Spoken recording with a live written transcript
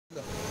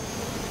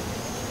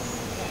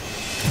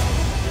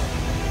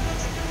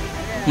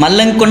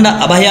మల్లెంకొండ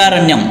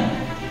అభయారణ్యం.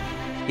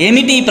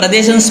 ఏమిటి ఈ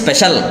ప్రదేశం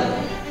స్పెషల్?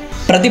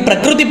 ప్రతి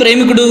ప్రకృతి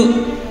ప్రేమికుడు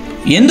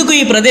ఎందుకు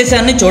ఈ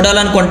ప్రదేశాన్ని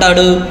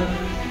చూడాలనుకుంటాడు?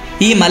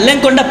 ఈ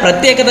మల్లెంకొండ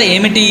ప్రత్యేకత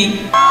ఏమిటి?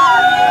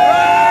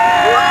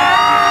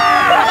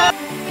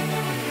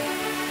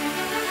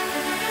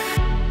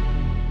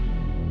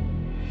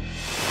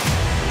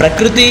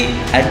 ప్రకృతి,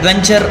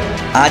 అడ్వెంచర్,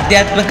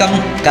 ఆధ్యాత్మికం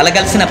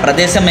కలగలిసిన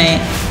ప్రదేశమే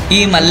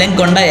ఈ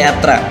మల్లెంకొండ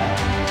యాత్ర.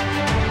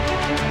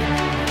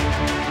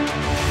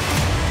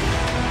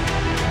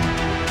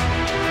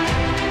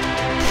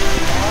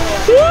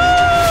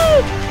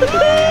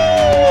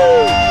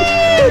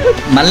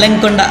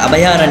 మల్లెంకొండ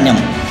అభయారణ్యం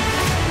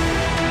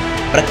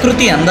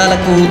ప్రకృతి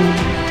అందాలకు,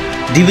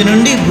 దివి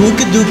నుండి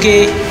భూకి దూకే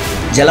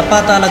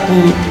జలపాతాలకు,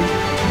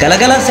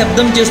 గలగల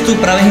శబ్దం చేస్తూ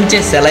ప్రవహించే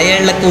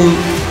సెలయేళ్లకు,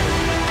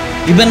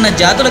 విభిన్న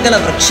జాతుల గల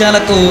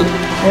వృక్షాలకు,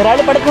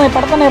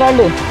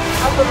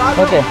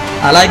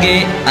 అలాగే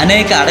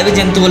అనేక అడవి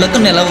జంతువులకు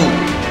నెలవు.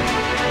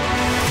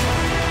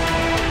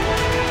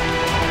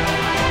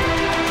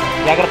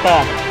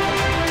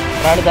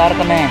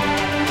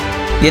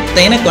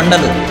 ఎత్తైన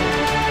కొండలు,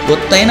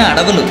 ఒత్తైన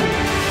అడవులు,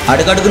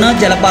 అడుగడుగునా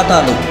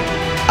జలపాతాలు,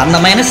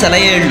 అందమైన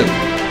సెలయేళ్లు,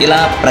 ఇలా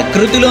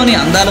ప్రకృతిలోని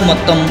అందాలు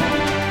మొత్తం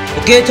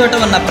ఒకే చోట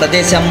ఉన్న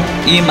ప్రదేశం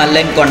ఈ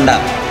మల్లెంకొండ.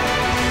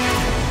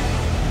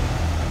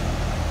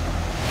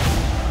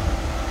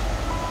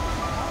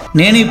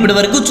 నేను ఇప్పటి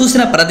వరకు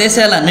చూసిన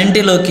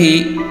ప్రదేశాలన్నింటిలోకి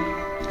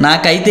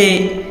నాకైతే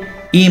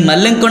ఈ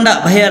మల్లెంకొండ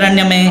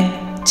అభయారణ్యమే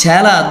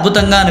చాలా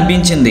అద్భుతంగా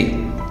అనిపించింది.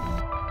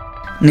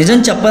 నిజం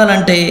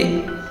చెప్పాలంటే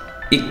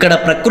ఇక్కడ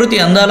ప్రకృతి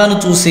అందాలను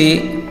చూసి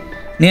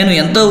నేను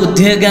ఎంతో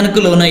ఉద్వేగానికి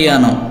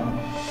లోనయ్యాను.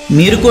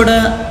 మీరు కూడా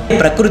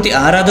ప్రకృతి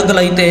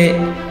ఆరాధకులైతే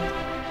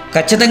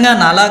ఖచ్చితంగా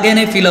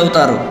నాలాగేనే ఫీల్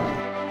అవుతారు.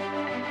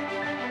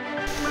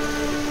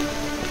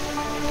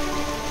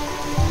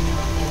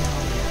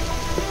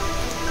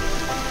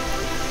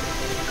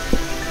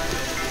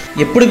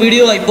 ఎప్పుడు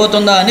వీడియో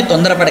అయిపోతుందా అని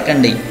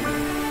తొందరపడకండి.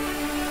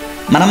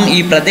 మనం ఈ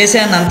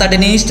ప్రదేశాన్ని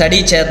అంతటినీ స్టడీ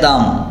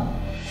చేద్దాం.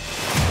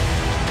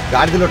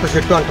 గాడిద లొట్ట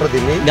చెట్టు అంటారు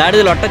దీన్ని.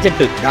 గాడిద లొట్ట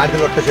చెట్టు. గాడిద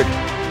లొట్ట చెట్టు.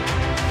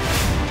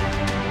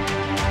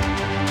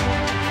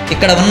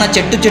 ఇక్కడ ఉన్న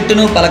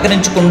చెట్టును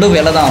పలకరించుకుంటూ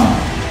వెళదాం.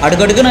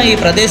 అడుగడుగున ఈ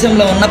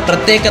ప్రదేశంలో ఉన్న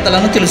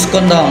ప్రత్యేకతలను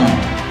తెలుసుకుందాం.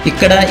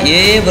 ఇక్కడ ఏ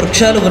ఏ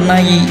వృక్షాలు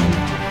ఉన్నాయి,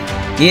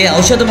 ఏ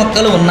ఔషధ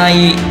మొక్కలు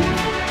ఉన్నాయి,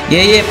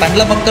 ఏ ఏ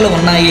పండ్ల మొక్కలు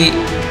ఉన్నాయి,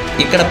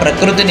 ఇక్కడ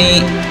ప్రకృతిని,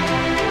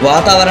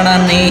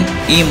 వాతావరణాన్ని,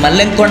 ఈ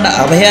మల్లెంకొండ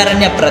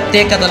అభయారణ్య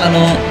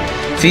ప్రత్యేకతలను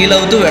ఫీల్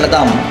అవుతూ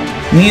వెళదాం.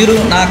 మీరు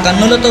నా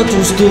కన్నులతో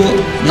చూస్తూ,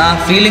 నా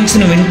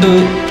ఫీలింగ్స్ని వింటూ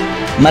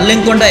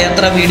మల్లెంకొండ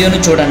యాత్ర వీడియోను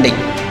చూడండి.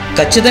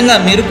 ఖచ్చితంగా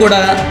మీరు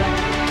కూడా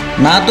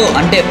నాతో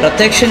అంటే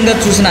ప్రత్యక్షంగా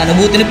చూసిన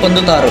అనుభూతిని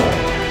పొందుతారు.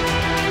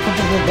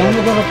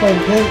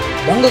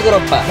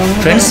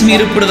 ఫ్రెండ్స్,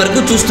 మీరు ఇప్పటి వరకు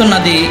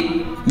చూస్తున్నది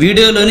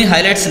వీడియోలోని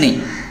హైలైట్స్ని.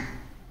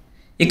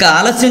 ఇక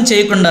ఆలస్యం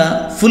చేయకుండా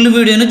ఫుల్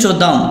వీడియోని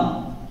చూద్దాం.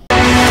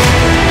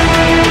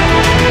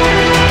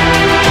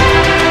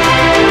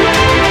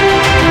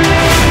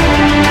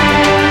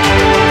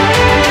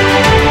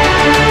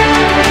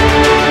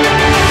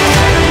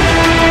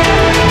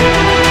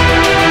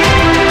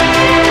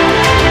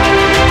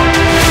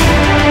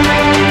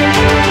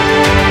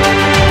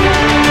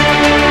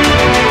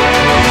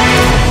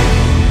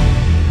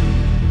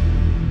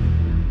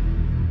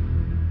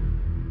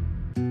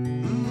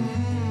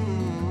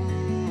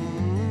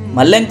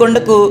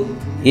 మల్లెంకొండకు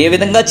ఏ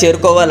విధంగా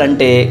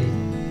చేరుకోవాలంటే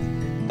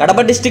కడప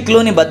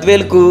డిస్టిక్లోని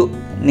బద్వేలుకు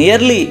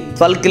నియర్లీ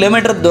 12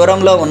 కిలోమీటర్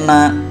దూరంలో ఉన్న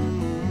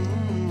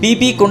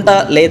పీపీ కుంట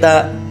లేదా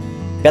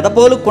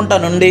పెదపోలు కుంట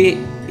నుండి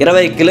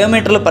 20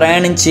 కిలోమీటర్లు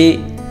ప్రయాణించి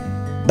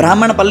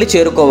బ్రాహ్మణపల్లి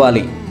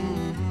చేరుకోవాలి.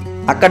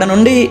 అక్కడ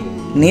నుండి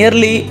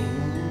నియర్లీ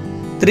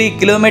 3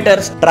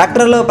 కిలోమీటర్స్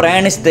ట్రాక్టర్లో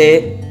ప్రయాణిస్తే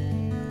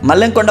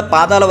మల్లెంకొండ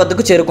పాదాల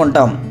వద్దకు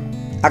చేరుకుంటాం.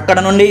 అక్కడ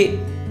నుండి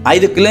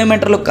 5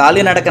 కిలోమీటర్లు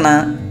కాలినడకన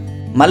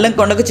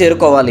మల్లెంకొండకు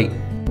చేరుకోవాలి.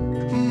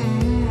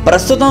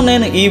 ప్రస్తుతం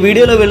నేను ఈ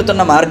వీడియోలో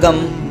వెళుతున్న మార్గం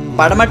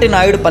పడమటి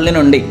నాయుడుపల్లి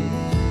నుండి.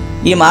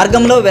 ఈ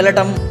మార్గంలో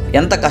వెళ్ళటం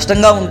ఎంత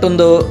కష్టంగా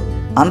ఉంటుందో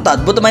అంత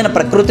అద్భుతమైన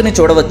ప్రకృతిని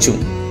చూడవచ్చు.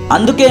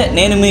 అందుకే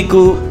నేను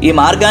మీకు ఈ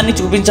మార్గాన్ని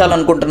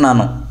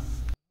చూపించాలనుకుంటున్నాను.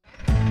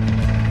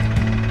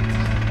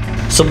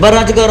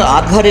 సుబ్బరాజు గారు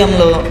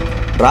ఆధ్వర్యంలో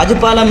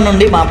రాజుపాలెం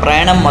నుండి మా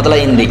ప్రయాణం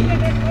మొదలైంది.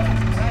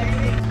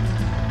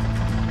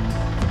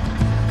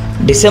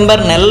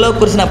 డిసెంబర్ నెలలో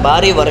కురిసిన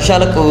భారీ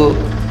వర్షాలకు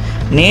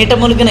నీట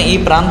మునిగిన ఈ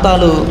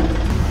ప్రాంతాలు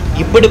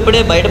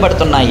ఇప్పుడిప్పుడే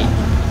బయటపడుతున్నాయి.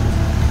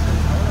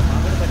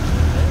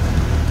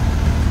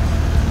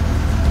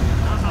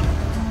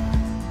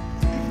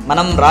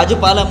 మనం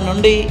రాజుపాలెం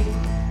నుండి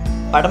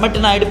పడమటి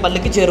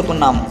నాయుడుపల్లికి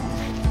చేరుకున్నాం.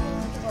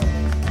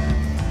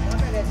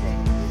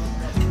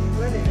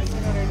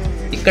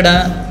 ఇక్కడ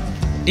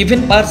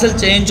టిఫిన్ పార్సల్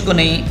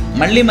చేయించుకుని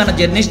మళ్ళీ మన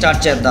జర్నీ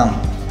స్టార్ట్ చేద్దాం.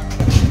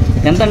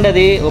 ఎంతండి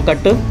అది ఒక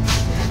కట్టు?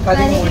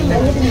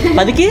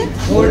 10కి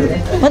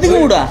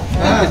 13.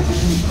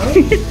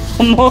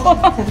 అమ్మో,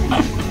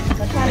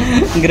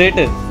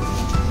 గ్రేట్.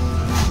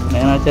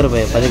 నేను వచ్చారు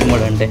భయ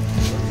 13 అంటే.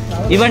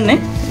 ఇవ్వండి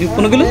ఈ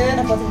పునుగులు.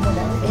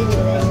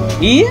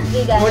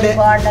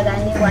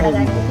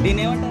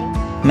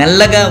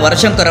 మెల్లగా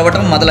వర్షం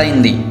కురవటం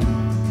మొదలైంది.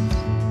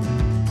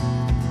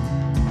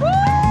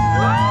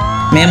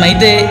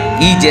 మేమైతే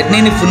ఈ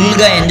జర్నీని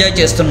ఫుల్గా ఎంజాయ్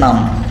చేస్తున్నాం.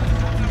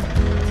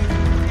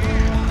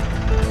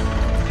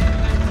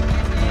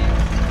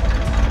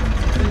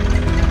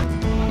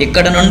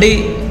 ఇక్కడ నుండి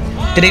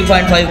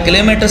 3.5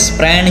 కిలోమీటర్స్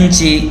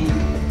ప్రయాణించి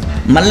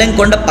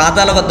మల్లెంకొండ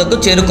పాదాల వద్దకు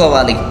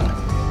చేరుకోవాలి.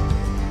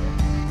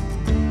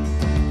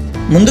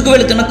 ముందుకు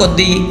వెళుతున్న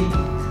కొద్దీ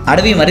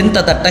అడవి మరింత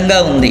దట్టంగా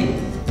ఉంది.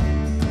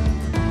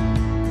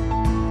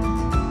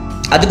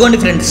 అదిగోండి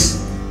ఫ్రెండ్స్,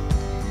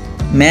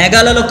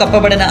 మేఘాలలో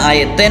కప్పబడిన ఆ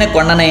ఎత్తైన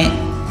కొండనే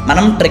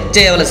మనం ట్రెక్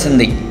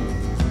చేయవలసింది.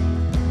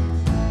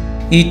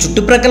 ఈ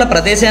చుట్టుప్రక్కల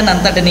ప్రదేశాన్ని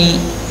అంతటిని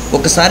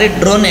ఒకసారి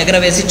డ్రోన్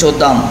ఎగరవేసి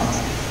చూద్దాం.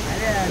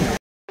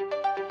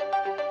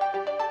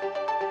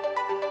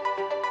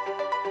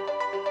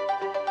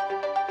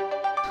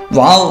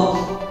 Wow,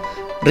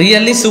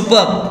 really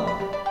super.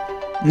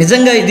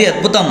 నిజంగా ఇది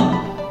అద్భుతం.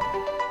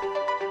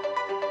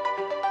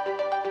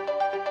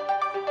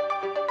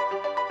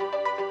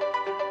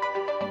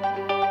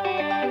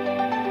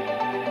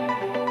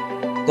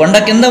 కొండ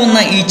కింద ఉన్న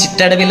ఈ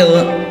చిట్టడవిలో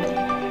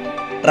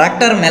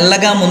ట్రాక్టర్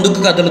మెల్లగా ముందుకు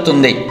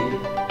కదులుతుంది.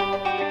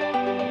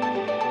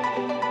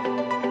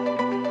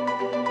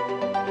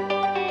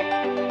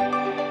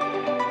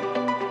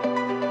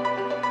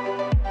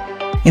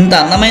 ఇంత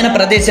అందమైన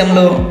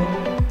ప్రదేశంలో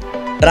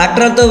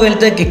ట్రాక్టర్తో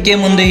వెళ్తే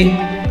కిక్కేముంది,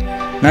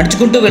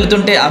 నడుచుకుంటూ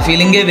వెళ్తుంటే ఆ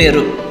ఫీలింగే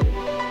వేరు.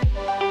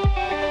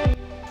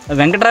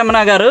 వెంకటరమణ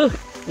గారు,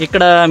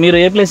 ఇక్కడ మీరు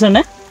ఏ ప్లేస్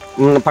అండి?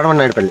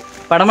 పడమనాయుడుపల్లి.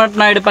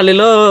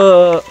 పడమనాయుడుపల్లిలో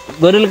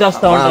గొర్రెలు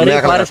కాస్తూ ఉంటారు,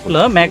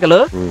 ఫారెస్ట్లో మేకలు.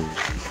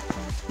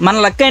 మన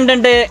లెక్క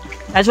ఏంటంటే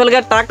యాక్చువల్గా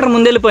ట్రాక్టర్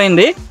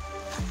ముందెళ్ళిపోయింది.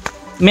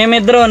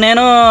 మేమిద్దరం,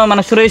 నేను మన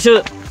సురేష్,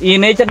 ఈ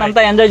నేచర్ని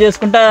అంతా ఎంజాయ్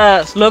చేసుకుంటా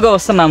స్లోగా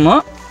వస్తున్నాము.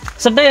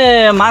 అంటే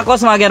మా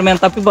కోసం ఆగారు, మేము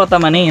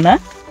తప్పిపోతామని. ఈయన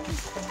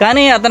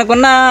కానీ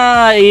అతనుకున్న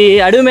ఈ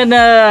అడవి మీద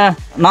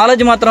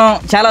నాలెడ్జ్ మాత్రం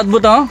చాలా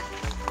అద్భుతం.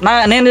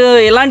 నేను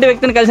ఇలాంటి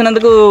వ్యక్తిని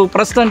కలిసినందుకు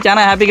ప్రస్తుతం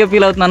చాలా హ్యాపీగా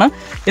ఫీల్ అవుతున్నాను.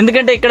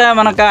 ఎందుకంటే ఇక్కడ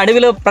మనకు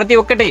అడవిలో ప్రతి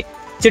ఒక్కటి,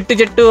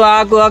 చెట్టు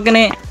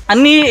ఆకుని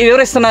అన్నీ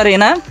వివరిస్తున్నారు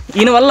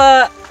ఈయన వల్ల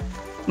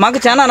మాకు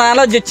చాలా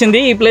నాలెడ్జ్ వచ్చింది.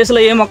 ఈ ప్లేస్లో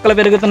ఏ మొక్కలు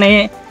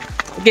పెరుగుతున్నాయి,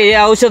 ఏ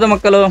ఔషధ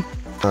మొక్కలు.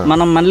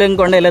 మనం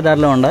మల్లెంకొండ వెళ్ళే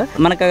దారిలో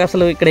మనకు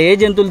అసలు ఇక్కడ ఏ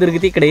జంతువులు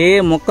తిరుగుతాయి, ఇక్కడ ఏ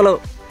మొక్కలు,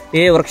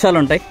 ఏ వృక్షాలు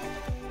ఉంటాయి.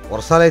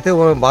 వర్షాలు అయితే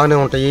బాగానే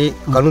ఉంటాయి.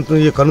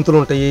 కనుతులు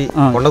ఉంటాయి,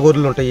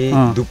 కొండగొర్రెలు ఉంటాయి,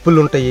 దుప్పులు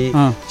ఉంటాయి,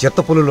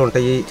 చిత్తపులులు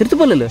ఉంటాయి,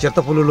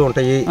 చిత్తపులులు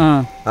ఉంటాయి,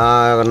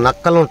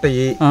 నక్కలు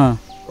ఉంటాయి,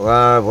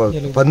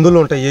 పందులు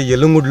ఉంటాయి,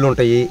 ఎలుగుడ్లు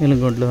ఉంటాయి.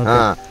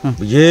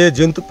 ఏ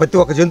జంతు, ప్రతి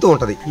ఒక్క జంతువు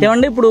ఉంటది.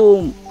 ఏమండి ఇప్పుడు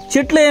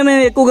చెట్లు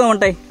ఏమేమి ఎక్కువగా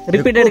ఉంటాయి?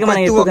 రిపీటెడ్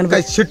గా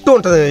చెట్టు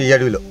ఉంటది ఈ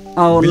అడవిలో.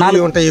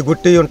 ఉంటాయి,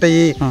 గుట్టి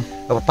ఉంటాయి,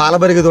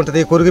 పాలబరిగిది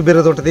ఉంటది, కొరుగు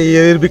బిర్రది ఉంటది,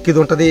 ఏరుబిక్కిది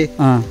ఉంటది.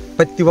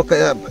 ప్రతి ఒక్క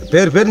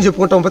పేరుని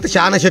చెప్పుకుంటాం. పోతే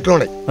చాలా చెట్లు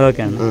ఉన్నాయి.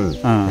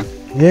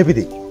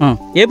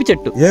 ఏపి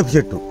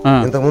చెట్టు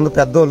ఇంతకు ముందు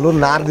పెద్దోళ్ళు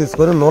నార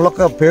తీసుకొని నొలక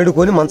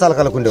పేడుకొని మంచాలు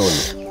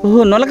కలుకుండేవాళ్ళు.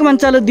 నొలక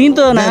మంచాలు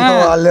దీంతో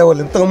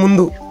అల్లేవాళ్ళు ఇంతకు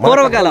ముందు,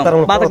 పూర్వకాలం,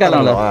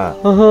 పాతకాలంలో.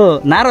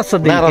 నార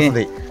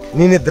వస్తుంది.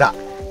 నీ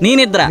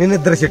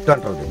నిద్ర చెట్టు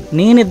అంటారు.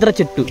 నీ నిద్ర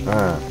చెట్టు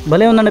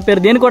భలే ఉందండి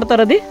పేరు. దేనికి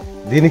కొడతారు అది?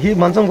 దీనికి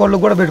మంచం కోళ్ళు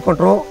కూడా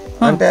పెట్టుకుంటారు.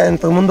 అంటే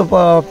ఇంతకు ముందు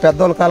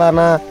పెద్దోళ్ళ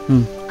కాలాన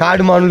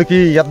కాడి మానులకి,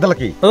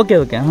 ఎద్దలకి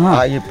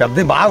ఈ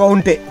పెద్ద బాగా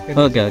ఉంటే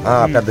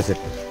పెద్ద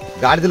చెట్టు.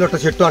 గాడిద లొట్ట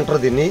చెట్టు అంటారు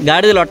దీన్ని.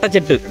 గాడిద లొట్ట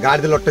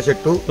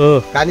చెట్టు.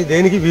 కానీ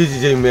దేనికి యూజ్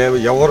చేయం మేము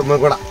ఎవరు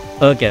కూడా.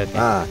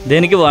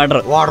 దేనికి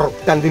వాటర్.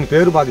 కానీ దీని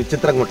పేరు బాగా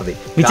విచిత్రంగా ఉంటది,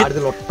 గాడిద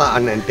లొట్ట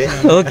అని. అంటే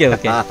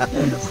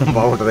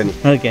బాగుంటదని.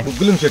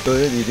 గుగ్గులం చెట్టు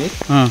ఇది.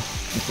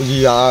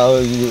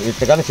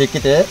 ఇట్టగానే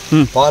చెక్కితే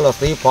పాలు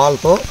వస్తాయి.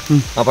 పాలతో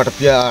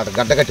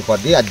గడ్డ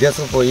కట్టిపోద్ది. అది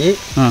తీసుకుపోయి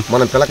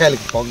మనం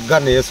పిల్లకాయలకి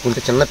పొగ్గాన్ని వేసుకుంటే,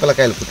 చిన్న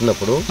పిల్లకాయలు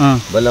పుట్టినప్పుడు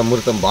మళ్ళీ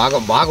అమృతం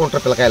బాగా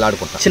ఉంటారు పిల్లకాయలు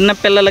ఆడుకుంటా. చిన్న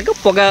పిల్లలకు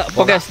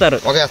పొగేస్తారు.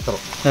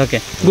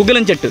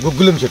 గుగ్గులం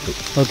చెట్టు.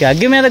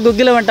 అగ్గి మీద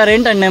గుగ్గిలం అంటారు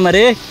ఏంటండి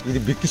మరి? ఇది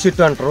బిక్కి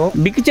చెట్టు అంటారు.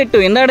 బిక్కి చెట్టు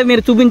ఇందాక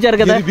మీరు చూపించారు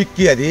కదా.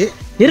 బిక్కి అది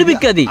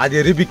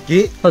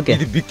ఎరిబిక్కి.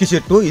 ఇది బిక్కి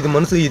చెట్టు. ఇది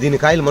మనుషులు,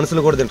 దీని కాయలు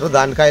మనుషులు కూడా తింటారు.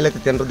 దాని కాయలు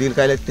అయితే తింటారు, దీని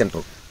కాయలు అయితే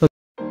తింటారు.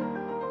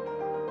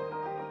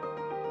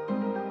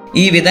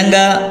 ఈ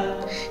విధంగా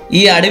ఈ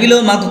అడవిలో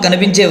మాకు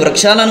కనిపించే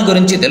వృక్షాలను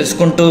గురించి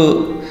తెలుసుకుంటూ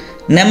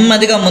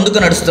నెమ్మదిగా ముందుకు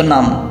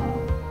నడుస్తున్నాం.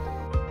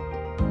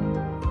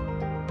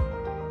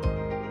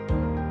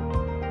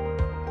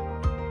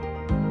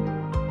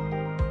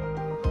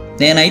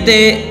 నేనైతే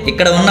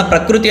ఇక్కడ ఉన్న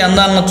ప్రకృతి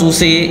అందాలను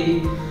చూసి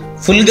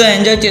ఫుల్గా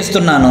ఎంజాయ్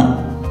చేస్తున్నాను.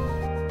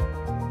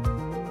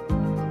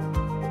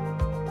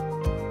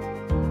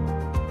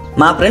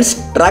 మా ఫ్రెండ్స్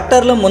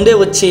ట్రాక్టర్లో ముందే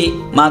వచ్చి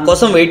మా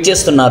కోసం వెయిట్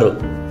చేస్తున్నారు.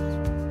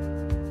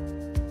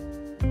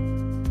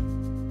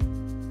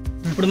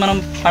 ఇప్పుడు మనం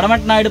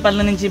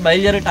పడమటినాయుడుపల్లి నుంచి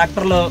బయలుదేరి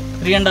ట్రాక్టర్లో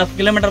 3.5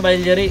 కిలోమీటర్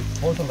బయలుదేరి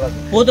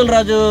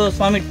పోతులరాజు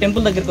స్వామి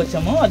టెంపుల్ దగ్గరికి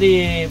వచ్చాము. అది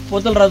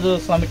పోతులరాజు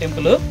స్వామి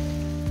టెంపుల్.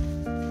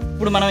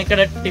 ఇప్పుడు మనం ఇక్కడ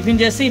టిఫిన్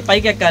చేసి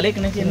పైకి ఎక్కాలి.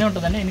 ఇక్కడ నుంచి ఎన్ని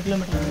ఉంటుందండి? ఎన్ని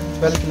కిలోమీటర్లు?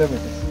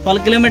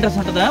 12 కిలోమీటర్స్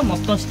ఉంటుందా?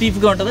 మొత్తం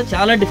స్టీఫ్గా ఉంటుందా?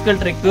 చాలా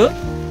డిఫికల్ట్ ట్రెక్.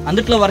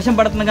 అందుట్లో వర్షం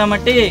పడుతుంది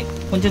కాబట్టి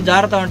కొంచెం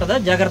జాగ్రత్త ఉంటుందా,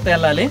 జాగ్రత్త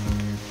వెళ్ళాలి.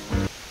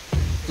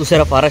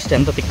 చూసారా ఫారెస్ట్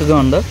ఎంత థిక్గా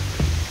ఉందో.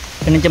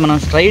 ఇక్కడ నుంచి మనం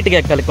స్ట్రైట్గా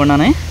ఎక్కాలి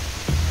కొండని.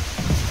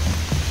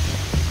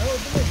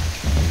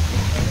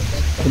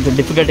 కొంచెం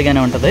డిఫికల్ట్గానే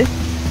ఉంటుంది.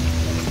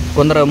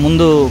 కొందరు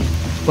ముందు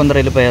కొందరు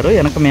వెళ్ళిపోయారు,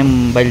 వెనక మేము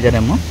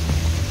బయలుదేరాము.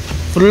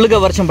 ఫుల్గా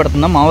వర్షం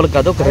పడుతుందా, మామూలు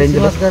కాదు, ఒక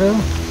రేంజ్లో.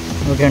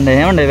 ఓకే అండి.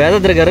 ఏమండి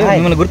వేదాద్రి గారు,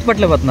 మిమ్మల్ని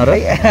గుర్తుపట్టలేకపోతున్నారు?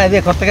 అదే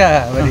కొత్తగా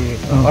మరి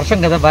వర్షం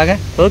కదా బాగా.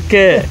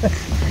 ఓకే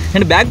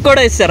అండి. బ్యాగ్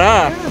కూడా ఇస్తారా?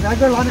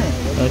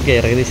 ఓకే,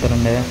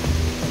 ఎరగదీశారండి.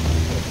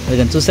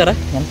 అది చూసారా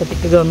ఎంత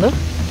థిక్గా ఉందో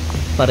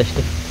ఫారెస్ట్.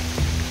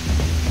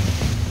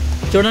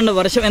 చూడండి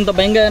వర్షం ఎంత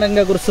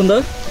భయంకరంగా కురుస్తుందో.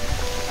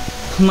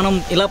 మనం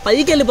ఇలా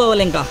పైకి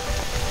వెళ్ళిపోవాలి. ఇంకా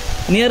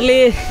నియర్లీ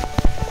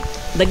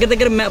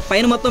దగ్గర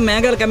పైన మొత్తం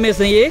మేఘాలు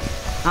కమ్మేసినాయి.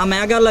 ఆ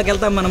మేఘాల్లోకి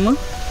వెళ్తాం మనము.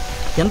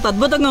 ఎంత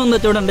అద్భుతంగా ఉందో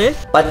చూడండి.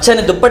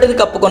 పచ్చని దుప్పటిని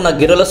కప్పుకున్న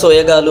గిరుల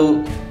సోయగాలు,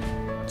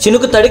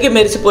 చినుకు తడికి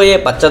మెరిసిపోయే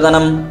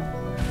పచ్చదనం,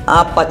 ఆ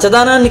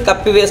పచ్చదనాన్ని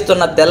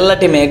కప్పివేస్తున్న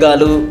తెల్లటి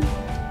మేఘాలు,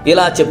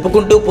 ఇలా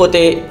చెప్పుకుంటూ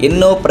పోతే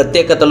ఎన్నో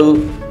ప్రత్యేకతలు,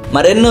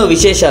 మరెన్నో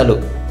విశేషాలు.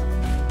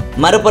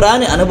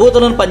 మరపురాని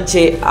అనుభూతులను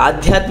పంచే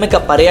ఆధ్యాత్మిక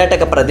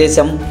పర్యాటక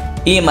ప్రదేశం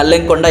ఈ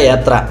మల్లెంకొండ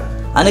యాత్ర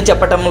అని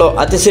చెప్పటంలో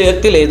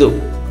అతిశయోక్తి లేదు.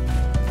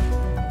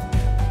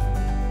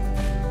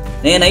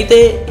 నేనైతే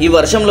ఈ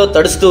వర్షంలో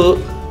తడుస్తూ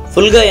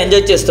ఫుల్గా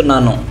ఎంజాయ్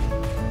చేస్తున్నాను.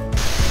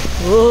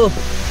 ఓ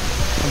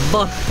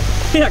అబ్బా,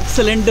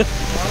 ఎక్సలెంట్.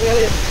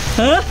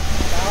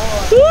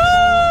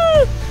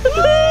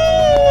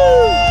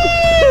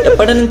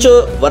 ఎప్పటి నుంచో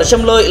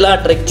వర్షంలో ఇలా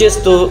ట్రెక్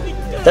చేస్తూ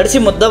తడిసి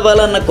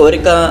ముద్దవ్వాలన్న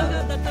కోరిక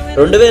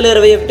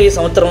 2021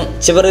 సంవత్సరం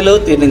చివరిలో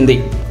తీరింది.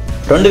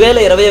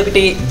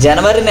 2021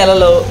 జనవరి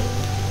నెలలో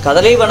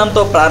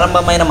కదలీవనంతో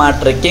ప్రారంభమైన మా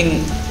ట్రెక్కింగ్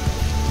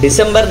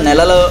డిసెంబర్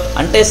నెలలో,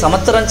 అంటే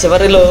సంవత్సరం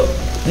చివరిలో,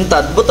 ఇంత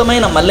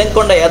అద్భుతమైన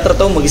మల్లెంకొండ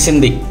యాత్రతో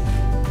ముగిసింది.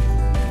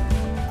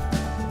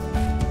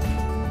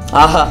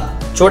 ఆహా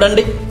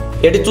చూడండి,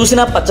 ఎటు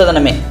చూసినా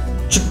పచ్చదనమే,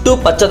 చుట్టూ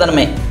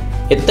పచ్చదనమే,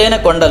 ఎత్తైన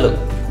కొండలు.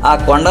 ఆ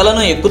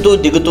కొండలను ఎక్కుతూ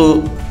దిగుతూ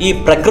ఈ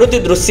ప్రకృతి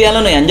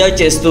దృశ్యాలను ఎంజాయ్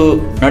చేస్తూ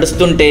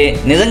నడుస్తుంటే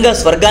నిజంగా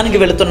స్వర్గానికి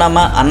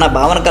వెళుతున్నామా అన్న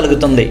భావన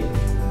కలుగుతుంది.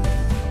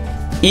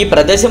 ఈ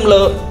ప్రదేశంలో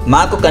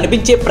మాకు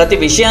కనిపించే ప్రతి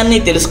విషయాన్ని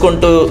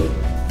తెలుసుకుంటూ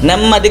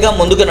నెమ్మదిగా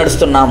ముందుకు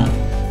నడుస్తున్నాం.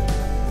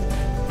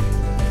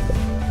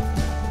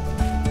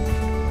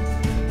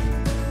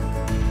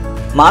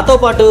 మాతో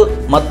పాటు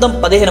మొత్తం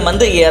 15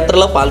 మంది ఈ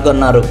యాత్రలో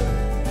పాల్గొన్నారు.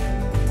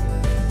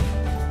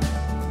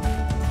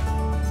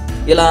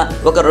 ఇలా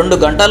ఒక 2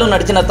 గంటలు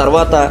నడిచిన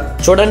తర్వాత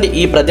చూడండి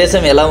ఈ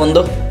ప్రదేశం ఎలా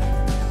ఉందో.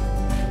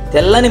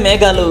 తెల్లని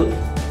మేఘాలు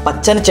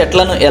పచ్చని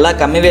చెట్లను ఎలా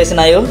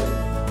కమ్మివేసినాయో.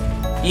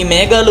 ఈ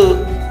మేఘాలు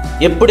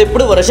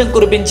ఎప్పుడెప్పుడు వర్షం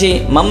కురిపించి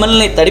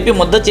మమ్మల్ని తడిపి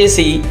ముద్ద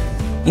చేసి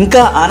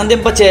ఇంకా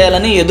ఆనందింప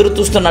చేయాలని ఎదురు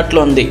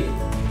చూస్తున్నట్లు ఉంది.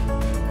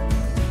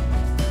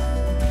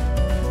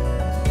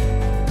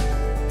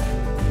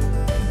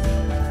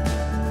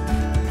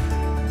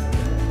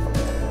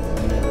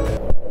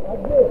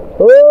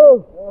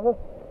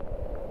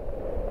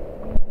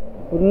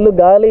 ఫుల్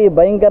గాలి,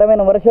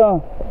 భయంకరమైన వర్షం.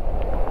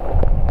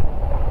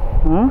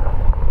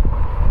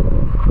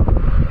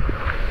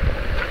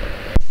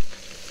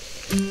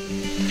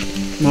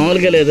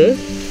 మామూలుగా లేదు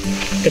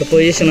ఇక్కడ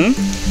పొజిషన్.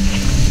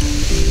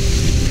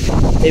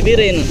 హెవీ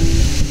రెయిన్,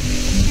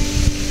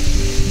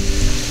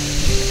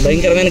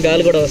 భయంకరమైన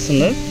గాలి కూడా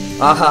వస్తుంది.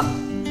 ఆహా,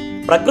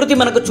 ప్రకృతి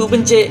మనకు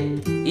చూపించే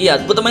ఈ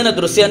అద్భుతమైన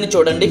దృశ్యాన్ని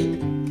చూడండి.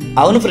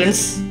 అవును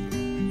ఫ్రెండ్స్,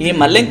 ఈ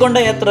మల్లెంకొండ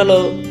యాత్రలో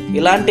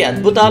ఇలాంటి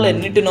అద్భుతాలు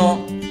ఎన్నిటినో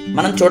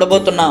మనం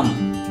చూడబోతున్నాం.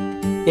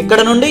 ఇక్కడ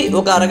నుండి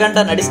ఒక అరగంట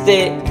నడిస్తే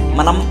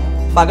మనం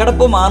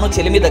పగడపు మాను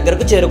చెలిమి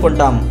దగ్గరకు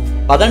చేరుకుంటాం.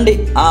 పదండి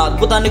ఆ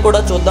అద్భుతాన్ని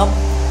కూడా చూద్దాం.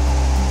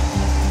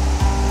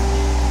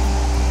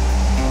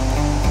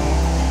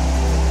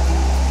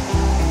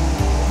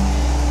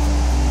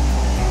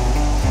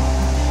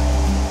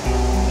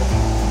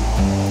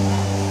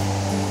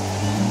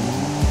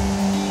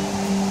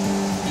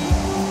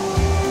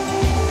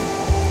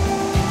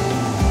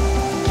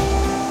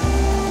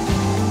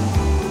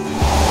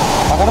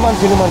 పగడమని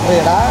సినిమంటారు.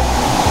 ఇక్కడ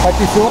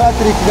ప్రతి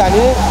శివరాత్రికి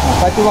కానీ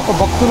ప్రతి ఒక్క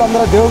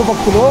భక్తులందరూ, దేవుడు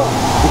భక్తులు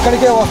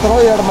ఇక్కడికే వస్తారు.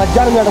 ఇక్కడ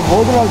మధ్యాహ్నం ఇక్కడ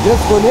భోజనాలు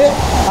చేసుకొని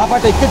ఆ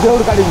పాట ఎక్కి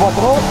దేవుడి కాడికి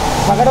పోతారు.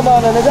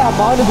 పగడమాన్ అనేది ఆ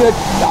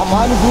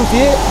మాను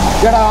చూసి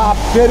ఇక్కడ ఆ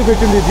పేరు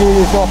పెట్టింది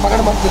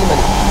పగడమాన్ సినిమా.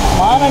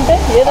 మాన్ అంటే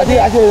అది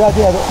అది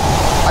అది అది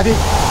అది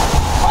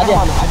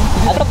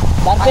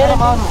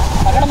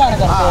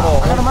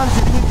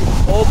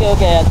ఓకే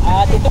ఓకే, ఆ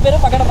చెట్టు పేరు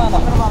పగడమాన.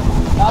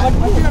 కాబట్టి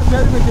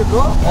పేరు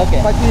పెట్టిండ్రు.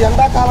 ప్రతి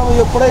ఎండాకాలం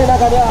ఎప్పుడైనా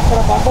కానీ అక్కడ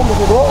పంట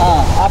ఉంటుంది.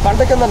 ఆ పంట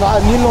కింద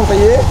నీళ్లు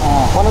ఉంటాయి.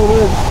 మనం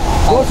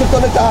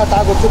దోసులతోనే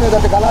తాగొచ్చు,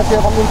 లేదంటే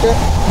గలాసేపం ఉంటే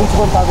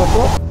ముంచుకొని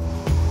తాగొచ్చు.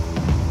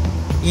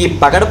 ఈ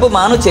పగడపు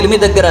మాను చెలిమి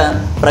దగ్గర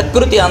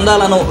ప్రకృతి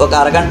అందాలను ఒక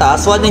అరగంట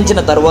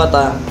ఆస్వాదించిన తరువాత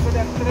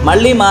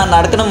మళ్ళీ మా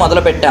నడకను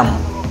మొదలుపెట్టాం.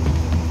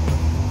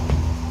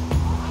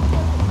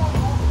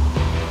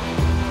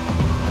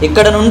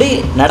 ఇక్కడ నుండి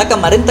నడక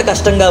మరింత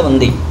కష్టంగా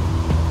ఉంది.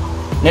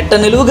 నెట్ట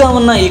నిలువుగా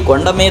ఉన్న ఈ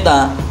కొండ మీద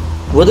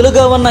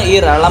వదులుగా ఉన్న ఈ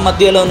రాళ్ల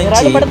మధ్యలో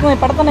నుంచి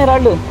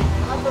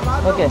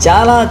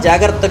చాలా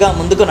జాగ్రత్తగా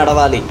ముందుకు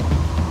నడవాలి.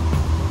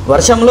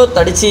 వర్షంలో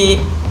తడిచి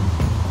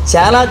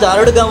చాలా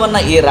జారుడుగా ఉన్న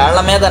ఈ రాళ్ల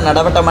మీద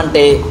నడవటం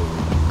అంటే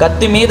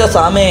కత్తి మీద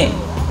సామే.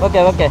 ఓకే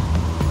ఓకే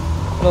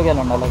స్లోగా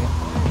వెళ్ళండి. అలాగే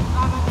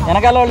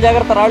వెనకాల వాళ్ళు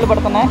జాగ్రత్త, రాళ్ళు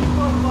పడుతున్నాయి.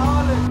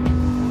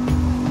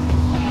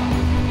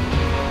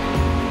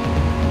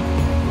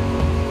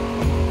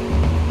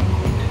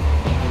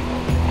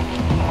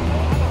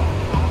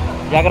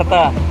 జాగ్రత్త,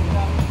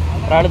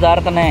 రాళ్ళు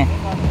జారుతున్నాయి.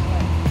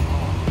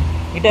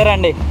 ఇటే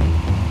రండి,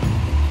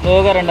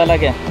 స్లోగా రండి.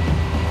 అలాగే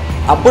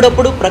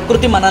అప్పుడప్పుడు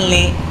ప్రకృతి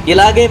మనల్ని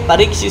ఇలాగే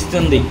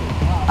పరీక్షిస్తుంది.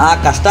 ఆ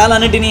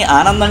కష్టాలన్నిటినీ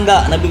ఆనందంగా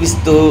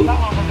అనుభవిస్తూ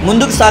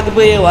ముందుకు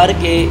సాగిపోయే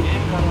వారికి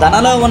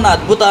తనలో ఉన్న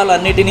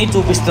అద్భుతాలన్నిటినీ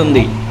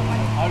చూపిస్తుంది.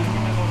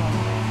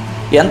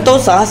 ఎంతో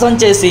సాహసం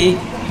చేసి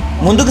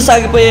ముందుకు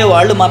సాగిపోయే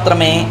వాళ్ళు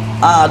మాత్రమే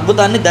ఆ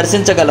అద్భుతాన్ని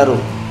దర్శించగలరు.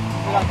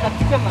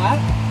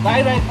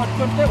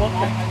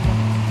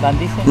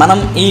 మనం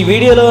ఈ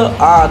వీడియోలో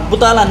ఆ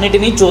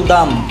అద్భుతాలన్నిటినీ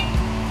చూద్దాం.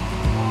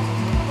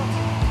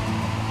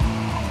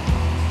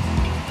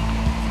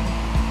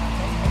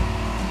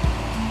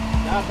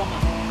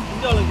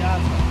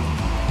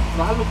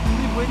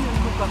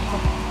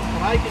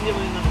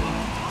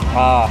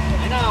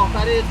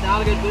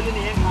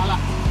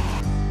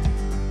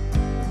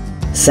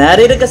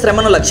 శారీరక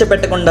శ్రమను లక్ష్య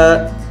పెట్టకుండా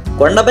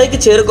కొండపైకి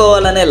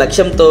చేరుకోవాలనే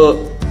లక్ష్యంతో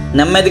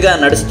నెమ్మదిగా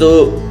నడుస్తూ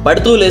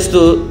పడుతూ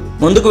లేస్తూ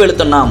ముందుకు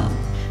వెళుతున్నాం.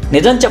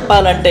 నిజం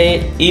చెప్పాలంటే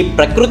ఈ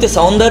ప్రకృతి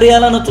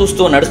సౌందర్యాలను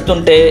చూస్తూ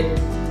నడుస్తుంటే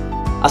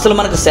అసలు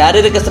మనకు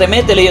శారీరక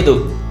శ్రమే తెలియదు.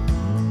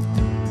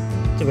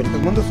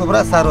 ఇంతకుముందు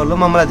సుబ్రాజ్ సార్ వాళ్ళు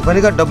మమ్మల్ని అది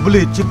పనిగా డబ్బులు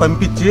ఇచ్చి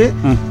పంపించి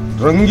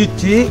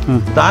రంగిచ్చి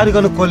దారి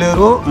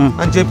కనుక్కోలేరు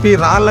అని చెప్పి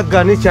రాళ్ళకు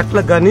గాని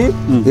చెట్లకు గాని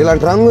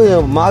ఇలాంటి రంగు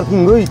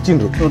మార్కింగ్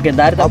ఇచ్చిండ్రు.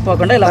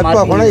 తప్పకుండా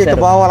ఇట్లా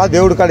పోవాలా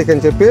దేవుడి కాడికి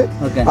అని చెప్పి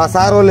ఆ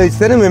సార్ వాళ్ళు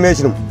ఇస్తేనే మేము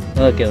వేసినాం.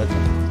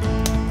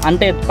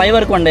 అంటే పై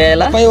వరకు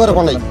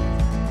ఉన్నాయి.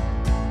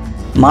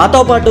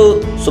 మాతో పాటు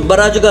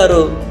సుబ్బరాజు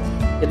గారు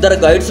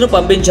 2 గైడ్స్ను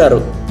పంపించారు.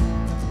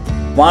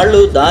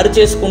 వాళ్ళు దారి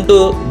చేసుకుంటూ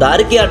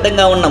దారికి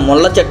అడ్డంగా ఉన్న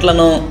ముళ్ళ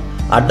చెట్లను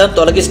అడ్డం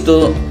తొలగిస్తూ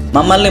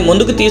మమ్మల్ని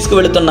ముందుకు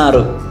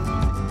తీసుకువెళుతున్నారు.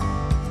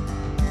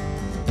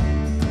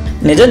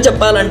 నిజం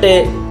చెప్పాలంటే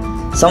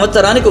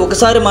సంవత్సరానికి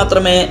ఒకసారి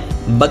మాత్రమే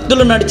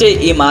భక్తులు నడిచే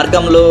ఈ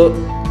మార్గంలో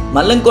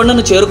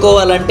మల్లెంకొండను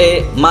చేరుకోవాలంటే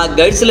మా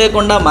గైడ్స్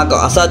లేకుండా మాకు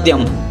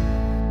అసాధ్యం.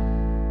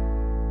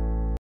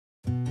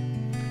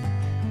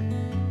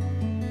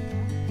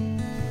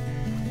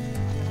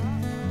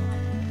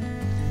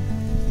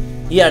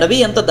 ఈ అడవి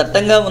ఎంత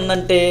దట్టంగా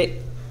ఉందంటే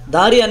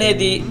దారి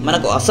అనేది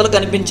మనకు అస్సలు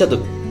కనిపించదు.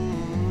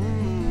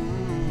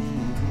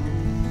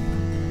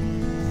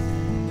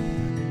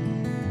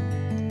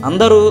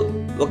 అందరూ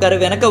ఒకరి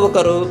వెనక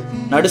ఒకరు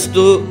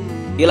నడుస్తూ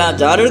ఇలా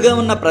జారుడుగా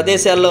ఉన్న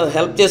ప్రదేశాల్లో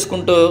హెల్ప్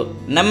చేసుకుంటూ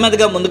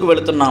నెమ్మదిగా ముందుకు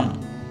వెళుతున్నాం.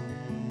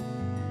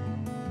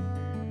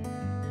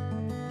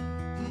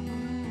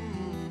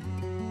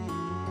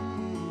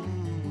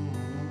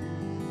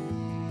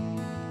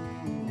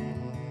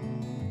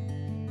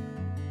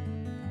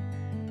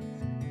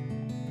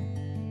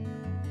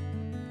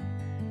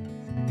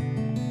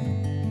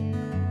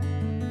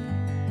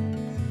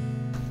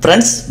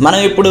 ఫ్రెండ్స్, మనం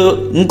ఇప్పుడు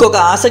ఇంకొక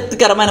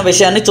ఆసక్తికరమైన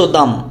విషయాన్ని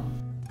చూద్దాం.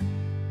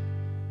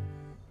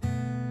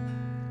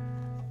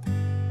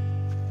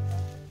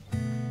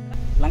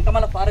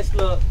 లంకమల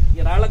ఫారెస్ట్లో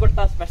ఈ రాళ్లగుట్ట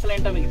స్పెషల్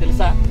ఏంటో మీకు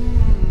తెలుసా?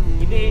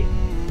 ఇది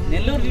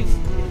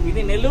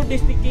నెల్లూరు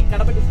డిస్టిక్కి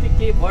కడప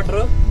డిస్టిక్కి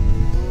బోర్డరు.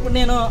 ఇప్పుడు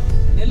నేను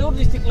నెల్లూరు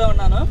డిస్టిక్లో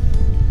ఉన్నాను.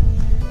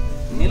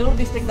 నెల్లూరు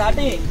డిస్టిక్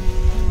దాటి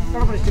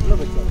కడప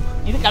డిస్టిక్లోకి వచ్చాను.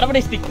 ఇది కడప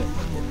డిస్టిక్.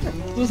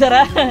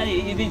 చూసారా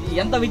ఇది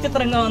ఎంత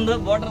విచిత్రంగా ఉందో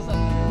బోర్డర్స్.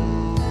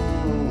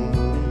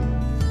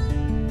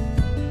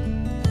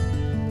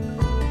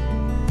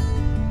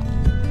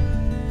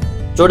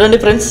 చూడండి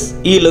ఫ్రెండ్స్,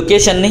 ఈ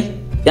లొకేషన్ని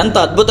ఎంత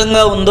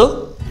అద్భుతంగా ఉందో.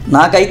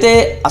 నాకైతే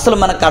అసలు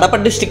మన కడప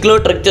డిస్టిక్లో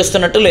ట్రెక్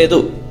చేస్తున్నట్టు లేదు,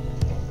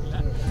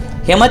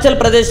 హిమాచల్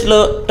ప్రదేశ్లో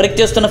ట్రెక్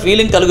చేస్తున్న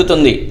ఫీలింగ్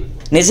కలుగుతుంది.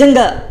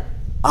 నిజంగా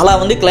అలా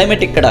ఉంది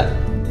క్లైమేట్ ఇక్కడ.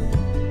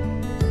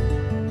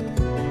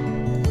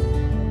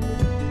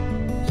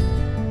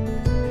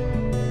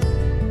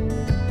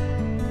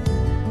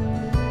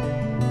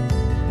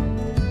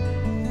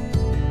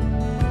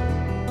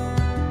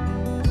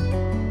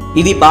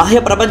 ఇది బాహ్య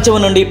ప్రపంచం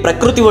నుండి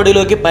ప్రకృతి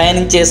ఒడిలోకి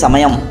పయనించే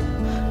సమయం.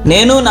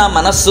 నేను నా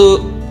మనస్సు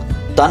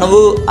తనువు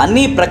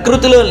అన్నీ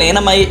ప్రకృతిలో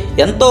లీనమై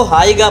ఎంతో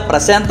హాయిగా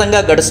ప్రశాంతంగా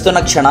గడుస్తున్న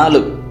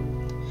క్షణాలు.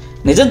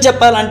 నిజం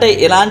చెప్పాలంటే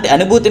ఇలాంటి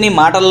అనుభూతిని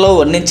మాటల్లో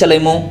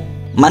వర్ణించలేము,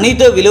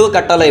 మనీతో విలువ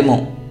కట్టలేము.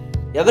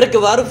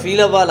 ఎవరికి వారు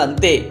ఫీల్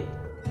అవ్వాలంతే.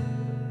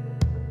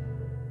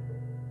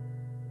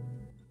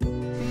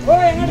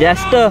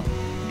 జస్ట్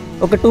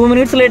ఒక 2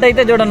 minutes లేట్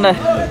అయితే చూడండి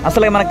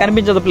అసలు మనకు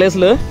కనిపించదు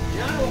ప్లేస్లు.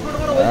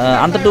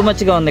 అంత టూ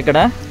మచ్గా ఉంది ఇక్కడ,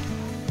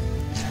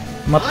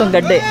 మొత్తం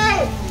గడ్డే.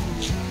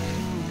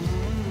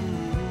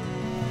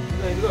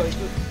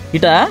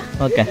 ఇటా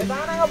ఓకే.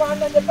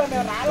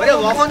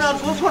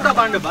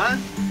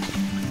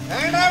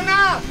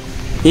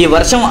 ఈ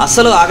వర్షం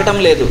అస్సలు ఆగటం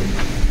లేదు.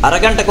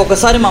 అరగంటకు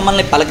ఒకసారి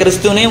మమ్మల్ని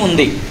పలకరిస్తూనే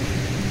ఉంది.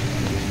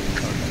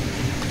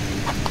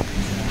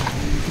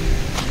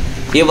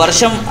 ఈ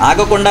వర్షం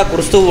ఆగకుండా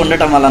కురుస్తూ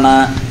ఉండటం వలన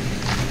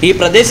ఈ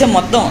ప్రదేశం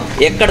మొత్తం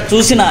ఎక్కడ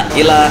చూసినా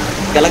ఇలా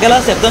గలగలా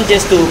శబ్దం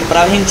చేస్తూ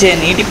ప్రవహించే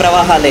నీటి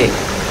ప్రవాహాలే.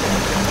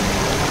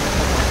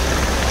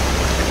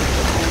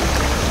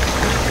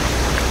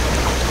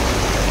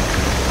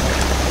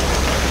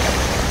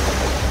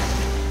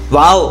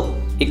 వావ్,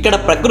 ఇక్కడ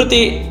ప్రకృతి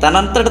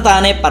తనంతట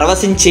తానే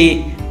పరవశించి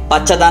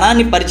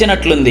పచ్చదనాన్ని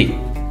పరిచినట్లుంది.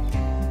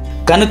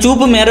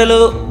 కనుచూపు మేరలో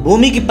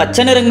భూమికి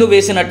పచ్చని రంగు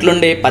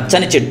వేసినట్లుండే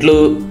పచ్చని చెట్లు,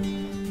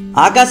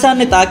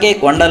 ఆకాశాన్ని తాకే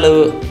కొండలు,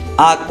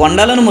 ఆ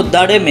కొండలను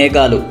ముద్దాడే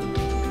మేఘాలు,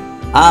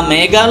 ఆ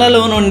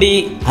మేఘాలలో నుండి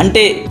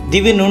అంటే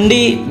దివి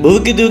నుండి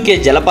భూమికి దూకే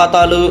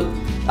జలపాతాలు.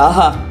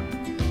 ఆహా,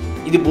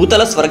 ఇది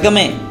భూతల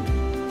స్వర్గమే.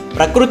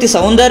 ప్రకృతి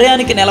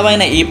సౌందర్యానికి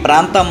నెలవైన ఈ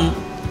ప్రాంతం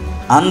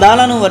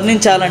అందాలను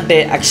వర్ణించాలంటే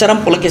అక్షరం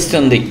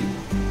పులకిస్తుంది.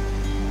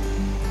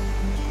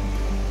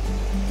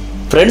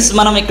 ఫ్రెండ్స్,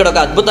 మనం ఇక్కడ ఒక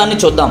అద్భుతాన్ని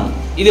చూద్దాం.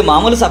 ఇది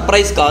మామూలు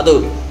సర్ప్రైజ్ కాదు.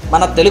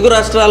 మన తెలుగు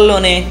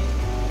రాష్ట్రాల్లోనే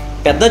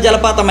పెద్ద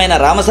జలపాతమైన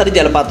రామసరి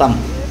జలపాతం.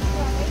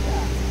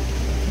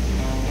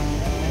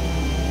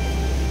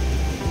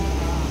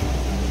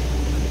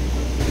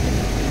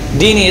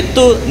 దీని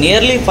ఎత్తు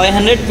నియర్లీ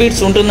 500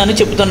 ఫీట్స్ ఉంటుందని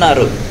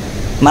చెబుతున్నారు.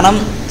 మనం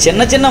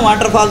చిన్న చిన్న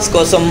వాటర్ ఫాల్స్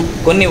కోసం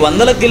కొన్ని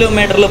వందల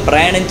కిలోమీటర్లు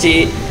ప్రయాణించి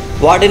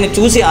వాటిని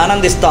చూసి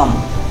ఆనందిస్తాం.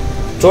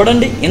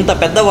 చూడండి, ఇంత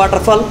పెద్ద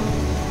వాటర్ ఫాల్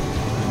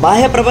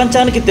బాహ్య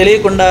ప్రపంచానికి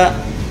తెలియకుండా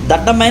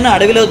దట్టమైన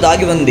అడవిలో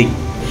దాగి ఉంది.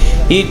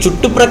 ఈ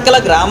చుట్టుప్రక్కల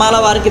గ్రామాల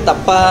వారికి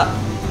తప్ప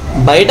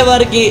బయట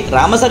వారికి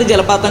రామసరి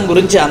జలపాతం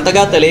గురించి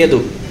అంతగా తెలియదు.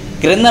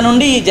 క్రింద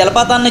నుండి ఈ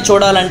జలపాతాన్ని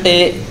చూడాలంటే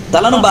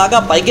తలను బాగా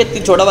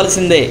పైకెత్తి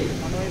చూడవలసిందే.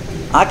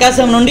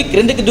 ఆకాశం నుండి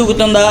క్రిందికి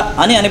దూకుతుందా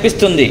అని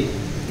అనిపిస్తుంది.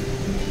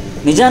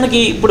 నిజానికి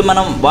ఇప్పుడు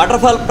మనం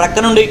వాటర్ఫాల్ ప్రక్క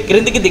నుండి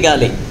క్రిందికి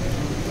దిగాలి.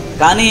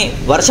 కానీ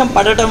వర్షం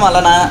పడటం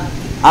వలన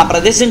ఆ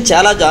ప్రదేశం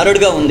చాలా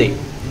జారుడుగా ఉంది.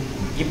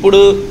 ఇప్పుడు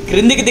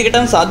క్రిందికి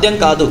దిగటం సాధ్యం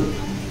కాదు.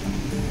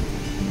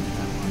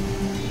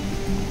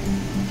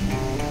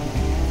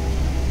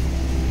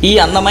 ఈ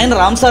అందమైన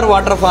రామ్సార్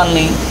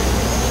వాటర్ఫాల్ని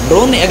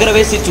డ్రోన్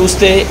ఎగరవేసి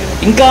చూస్తే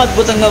ఇంకా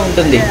అద్భుతంగా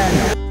ఉంటుంది.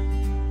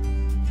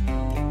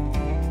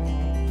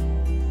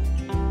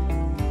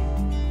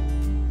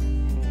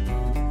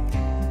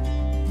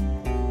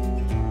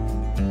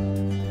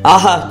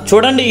 ఆహా,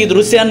 చూడండి ఈ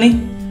దృశ్యాన్ని.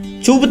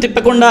 చూపు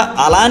తిప్పకుండా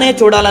అలానే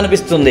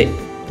చూడాలనిపిస్తుంది.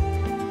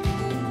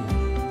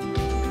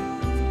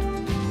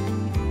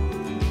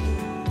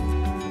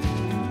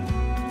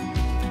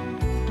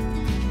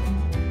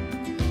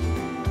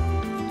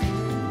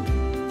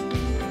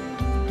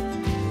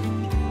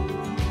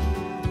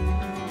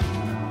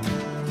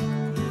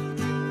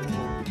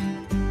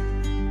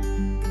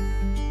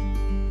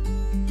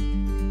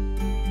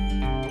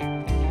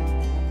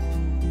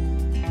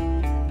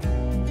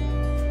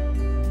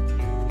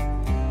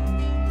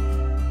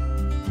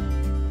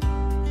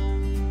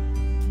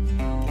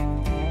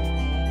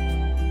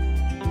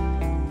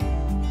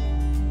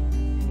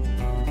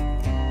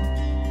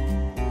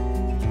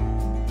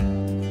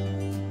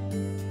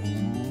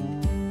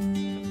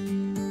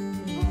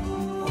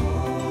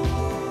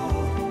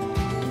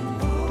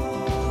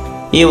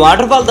 ఈ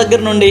వాటర్ఫాల్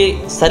దగ్గర నుండి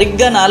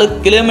సరిగ్గా 4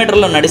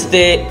 కిలోమీటర్లు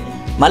నడిస్తే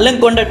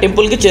మల్లెంకొండ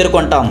టెంపుల్కి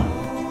చేరుకుంటాం.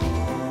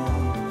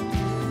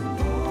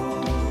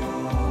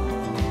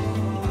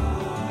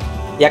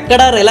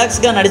 ఎక్కడా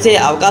రిలాక్స్గా నడిచే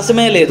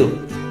అవకాశమే లేదు.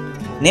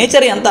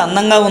 నేచర్ ఎంత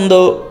అందంగా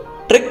ఉందో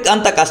ట్రిక్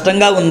అంత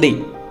కష్టంగా ఉంది.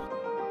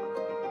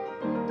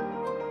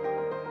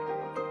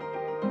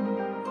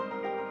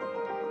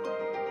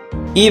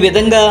 ఈ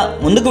విధంగా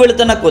ముందుకు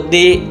వెళుతున్న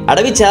కొద్దీ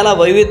అడవి చాలా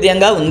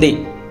వైవిధ్యంగా ఉంది.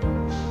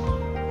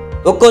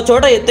 ఒక్కో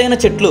చోట ఎత్తైన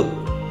చెట్లు,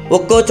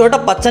 ఒక్కో చోట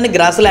పచ్చని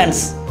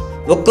గ్రాస్లాండ్స్,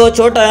 ఒక్కో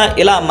చోట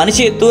ఇలా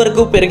మనిషి ఎత్తు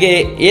వరకు పెరిగే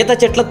ఈత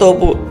చెట్ల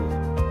తోపు.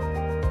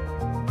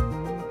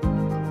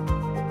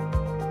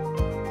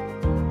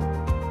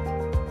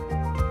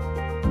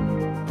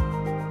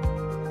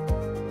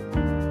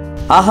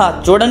 ఆహా,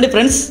 చూడండి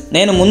ఫ్రెండ్స్,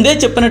 నేను ముందే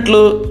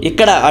చెప్పినట్లు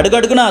ఇక్కడ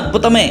అడుగడుగున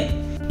అద్భుతమే.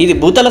 ఇది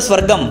భూతల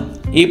స్వర్గం.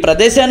 ఈ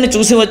ప్రదేశాన్ని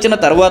చూసి వచ్చిన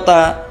తర్వాత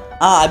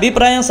ఆ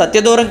అభిప్రాయం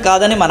సత్యదూరం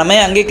కాదని మనమే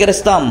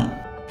అంగీకరిస్తాం.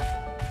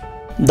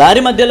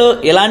 దారి మధ్యలో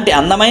ఇలాంటి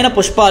అందమైన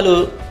పుష్పాలు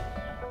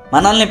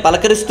మనల్ని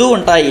పలకరిస్తూ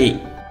ఉంటాయి.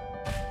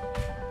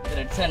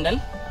 రెడ్ శాండల్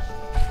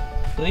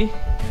ట్రీ,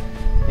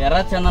 ఎర్ర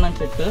చందనం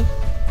చెట్టు,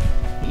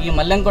 ఈ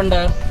మల్లెంకొండ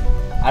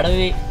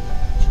అడవి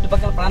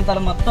చుట్టుపక్కల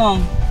ప్రాంతాలు మొత్తం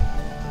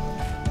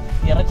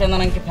ఎర్ర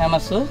చందనంకి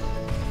ఫేమస్.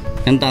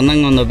 ఎంత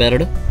అందంగా ఉందో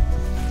బేరడు.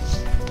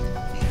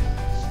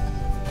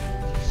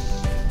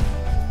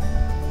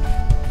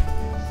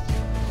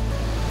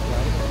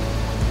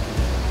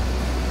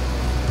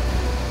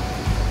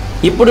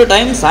 ఇప్పుడు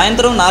టైం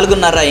సాయంత్రం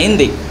 4:30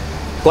 అయింది.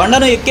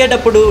 కొండను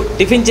ఎక్కేటప్పుడు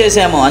టిఫిన్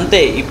చేశాము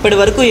అంతే. ఇప్పటి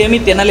వరకు ఏమీ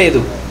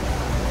తినలేదు.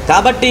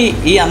 కాబట్టి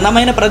ఈ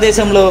అందమైన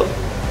ప్రదేశంలో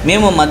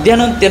మేము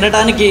మధ్యాహ్నం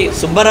తినడానికి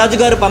సుబ్బరాజు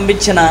గారు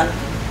పంపించిన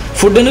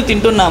ఫుడ్ను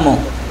తింటున్నాము.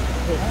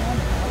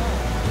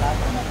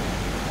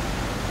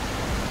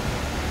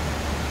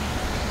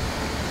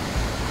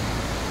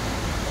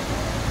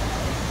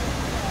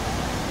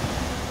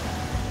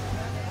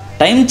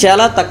 టైం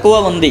చాలా తక్కువ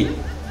ఉంది.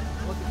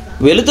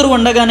 వెలుతురు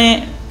ఉండగానే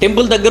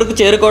టెంపుల్ దగ్గరకు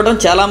చేరుకోవడం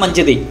చాలా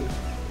మంచిది.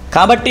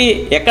 కాబట్టి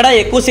ఎక్కడా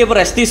ఎక్కువసేపు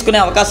రెస్ట్ తీసుకునే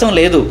అవకాశం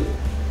లేదు.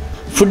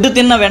 ఫుడ్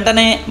తిన్న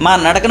వెంటనే మా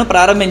నడకను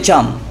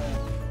ప్రారంభించాం.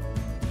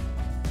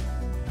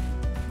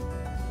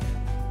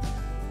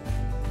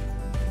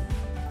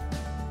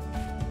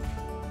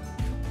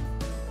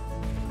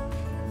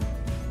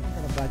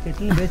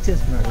 చెట్లు బేస్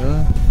చేసుకున్నాడు.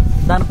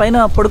 దానిపైన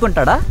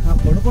పడుకుంటాడా?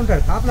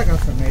 పడుకుంటాడు, కాపలా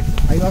కాస్తాడు నైట్.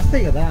 అవి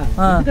వస్తాయి కదా,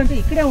 ఎందుకంటే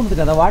ఇక్కడే ఉంది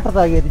కదా వాటర్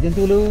తాగేది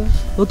జంతువులు.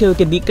 ఓకే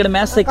ఓకే, ఇక్కడ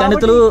మేస్తాయి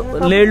కణితులు,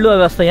 లేళ్లు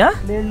అవి వస్తాయా?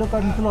 లేళ్ళు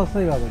కణితులు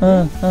వస్తాయి కాబట్టి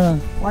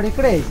వాడు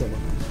ఇక్కడే వేసాడు.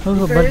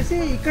 వేసి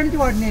ఇక్కడి నుంచి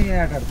వాటిని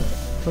ఆటాడతాడు.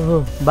 ఓహో,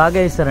 బాగా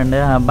వేస్తారండి,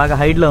 బాగా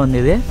హైట్ లో ఉంది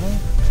ఇది.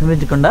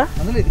 చూపించకుండా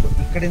అందులో ఇది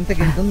ఇక్కడ ఇంత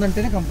గింత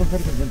ఉందంటేనే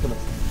కంపల్సరీ ఇక్కడ జంతువులు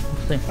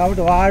వస్తాయి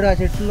కాబట్టి వాడు ఆ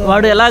చెట్లు.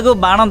 వాడు ఎలాగో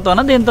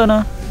బాణంతోనా దేంతోనా?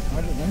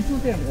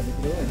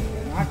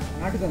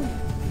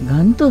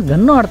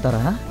 గన్ను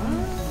ఆడతారా?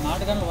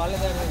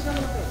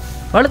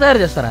 వాళ్ళు తయారు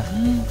చేస్తారా?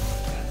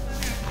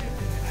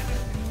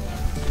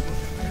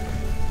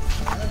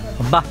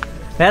 అబ్బా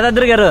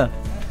వేదాద్రి గారు,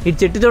 ఈ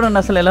చెట్టు చూడండి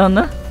అసలు ఎలా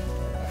ఉందో.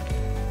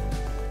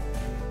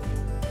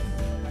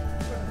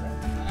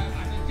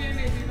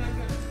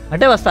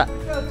 అంటే వస్తా.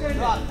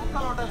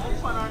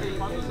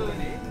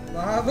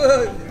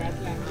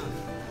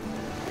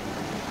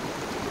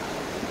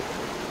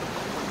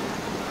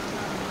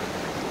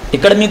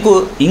 ఇక్కడ మీకు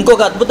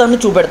ఇంకొక అద్భుతాన్ని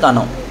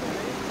చూపెడతాను.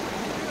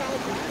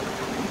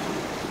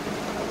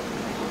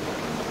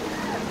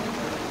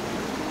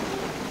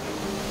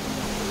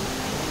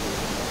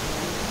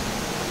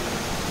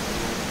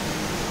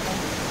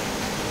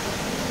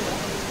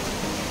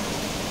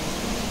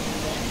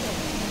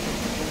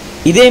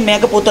 ఇదే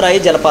మేకపోతురాయి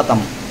జలపాతం.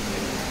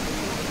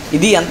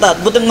 ఇది ఎంత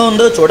అద్భుతంగా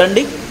ఉందో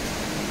చూడండి.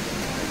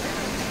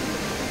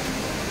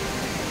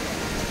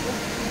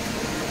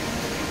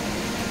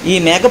 ఈ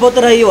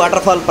మేకపోతురాయి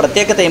వాటర్ఫాల్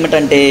ప్రత్యేకత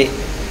ఏమిటంటే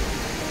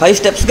 5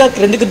 స్టెప్స్గా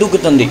క్రిందికి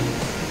దూకుతుంది.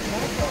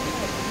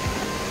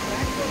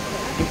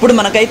 ఇప్పుడు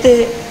మనకైతే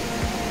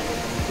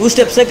 2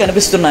 స్టెప్సే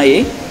కనిపిస్తున్నాయి.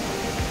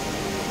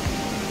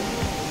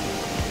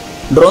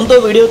 డ్రోన్తో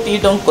వీడియో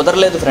తీయటం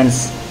కుదరలేదు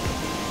ఫ్రెండ్స్,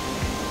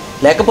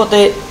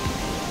 లేకపోతే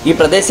ఈ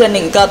ప్రదేశాన్ని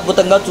ఇంకా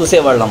అద్భుతంగా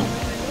చూసేవాళ్ళం.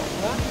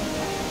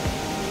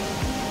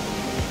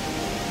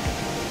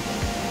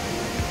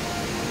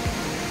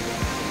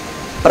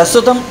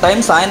 ప్రస్తుతం టైం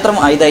సాయంత్రం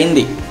 5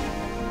 అయింది.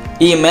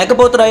 ఈ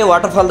మేకపోతురాయి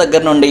వాటర్ఫాల్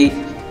దగ్గర నుండి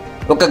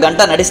 1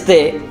 గంట నడిస్తే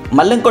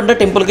మల్లెంకొండ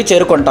టెంపుల్కి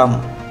చేరుకుంటాం.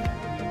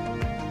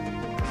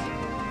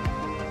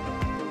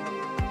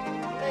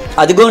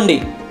 అదిగోండి,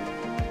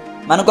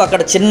 మనకు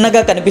అక్కడ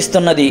చిన్నగా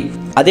కనిపిస్తున్నది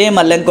అదే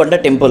మల్లెంకొండ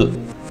టెంపుల్.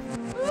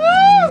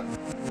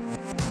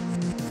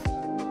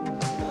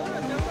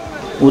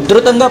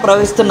 ఉధృతంగా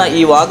ప్రవహిస్తున్న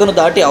ఈ వాగును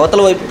దాటి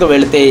అవతల వైపుకు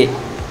వెళితే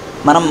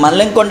మనం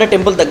మల్లెంకొండ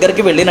టెంపుల్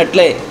దగ్గరికి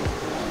వెళ్ళినట్లే.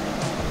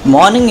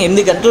 మార్నింగ్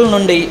 8 గంటల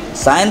నుండి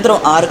సాయంత్రం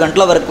 6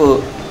 గంటల వరకు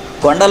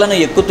కొండలను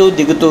ఎక్కుతూ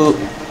దిగుతూ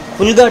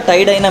ఫుల్గా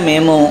టైర్డ్ అయిన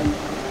మేము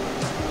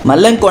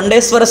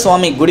మల్లెంకొండేశ్వర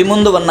స్వామి గుడి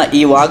ముందు ఉన్న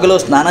ఈ వాగులో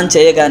స్నానం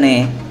చేయగానే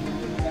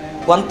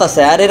కొంత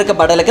శారీరక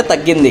బడలిక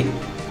తగ్గింది.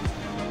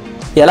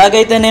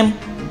 ఎలాగైతేనేం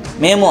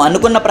మేము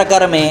అనుకున్న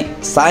ప్రకారమే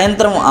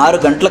సాయంత్రం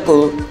 6 గంటలకు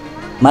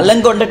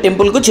మల్లెంకొండ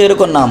టెంపుల్కు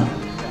చేరుకున్నాం.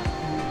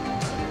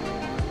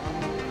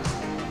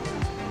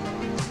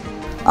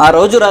 ఆ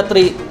రోజు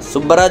రాత్రి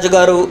సుబ్బరాజు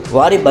గారు,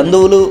 వారి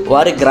బంధువులు,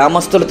 వారి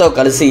గ్రామస్తులతో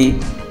కలిసి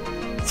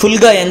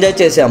ఫుల్గా ఎంజాయ్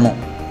చేశాము.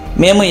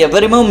 మేము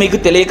ఎవరిమో మీకు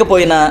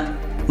తెలియకపోయినా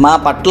మా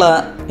పట్ల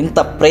ఇంత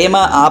ప్రేమ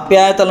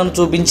ఆప్యాయతలను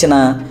చూపించిన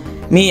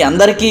మీ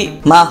అందరికీ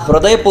మా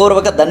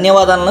హృదయపూర్వక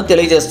ధన్యవాదాలను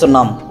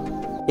తెలియజేస్తున్నాం.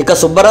 ఇక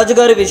సుబ్బరాజు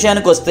గారి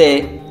విషయానికి వస్తే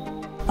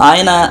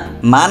ఆయన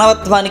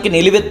మానవత్వానికి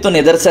నిలువెత్తు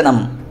నిదర్శనం,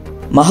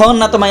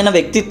 మహోన్నతమైన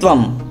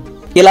వ్యక్తిత్వం.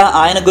 ఇలా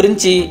ఆయన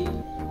గురించి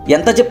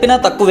ఎంత చెప్పినా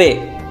తక్కువే.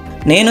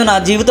 నేను నా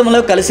జీవితంలో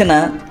కలిసిన,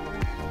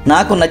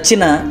 నాకు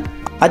నచ్చిన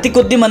అతి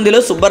కొద్ది మందిలో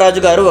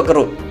సుబ్బరాజు గారు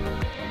ఒకరు.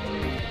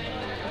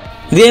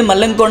 ఇదే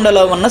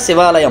మల్లెంకొండలో ఉన్న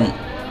శివాలయం.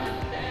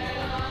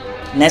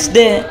 నెక్స్ట్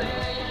డే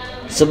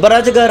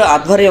సుబ్బరాజు గారు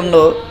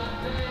ఆధ్వర్యంలో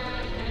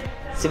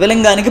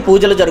శివలింగానికి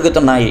పూజలు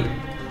జరుగుతున్నాయి.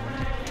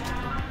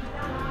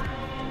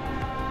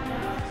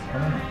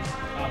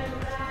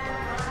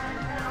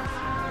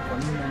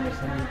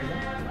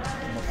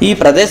 ఈ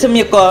ప్రదేశం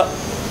యొక్క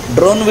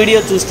డ్రోన్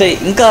వీడియో చూస్తే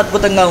ఇంకా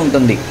అద్భుతంగా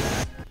ఉంటుంది.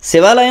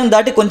 శివాలయం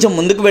దాటి కొంచెం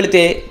ముందుకు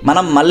వెళితే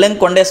మనం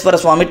మల్లెంకొండేశ్వర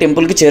స్వామి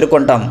టెంపుల్కి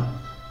చేరుకుంటాం.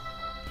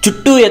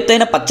 చుట్టూ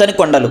ఎత్తైన పచ్చని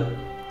కొండలు,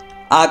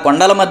 ఆ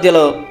కొండల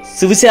మధ్యలో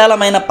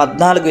సువిశాలమైన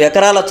 14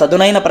 ఎకరాల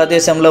చదునైన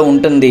ప్రదేశంలో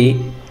ఉంటుంది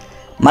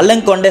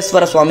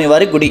మల్లెంకొండేశ్వర స్వామి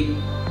వారి గుడి.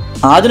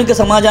 ఆధునిక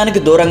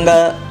సమాజానికి దూరంగా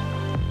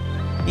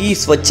ఈ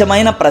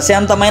స్వచ్ఛమైన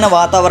ప్రశాంతమైన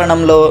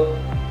వాతావరణంలో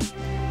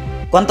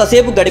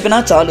కొంతసేపు గడిపినా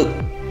చాలు,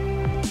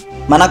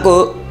 మనకు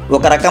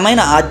ఒక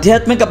రకమైన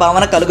ఆధ్యాత్మిక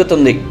భావన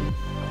కలుగుతుంది.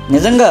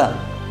 నిజంగా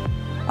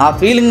ఆ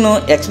ఫీలింగ్ను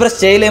ఎక్స్ప్రెస్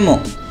చేయలేము.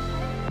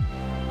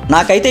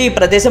 నాకైతే ఈ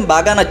ప్రదేశం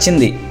బాగా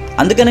నచ్చింది,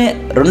 అందుకనే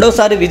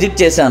రెండోసారి విజిట్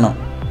చేశాను.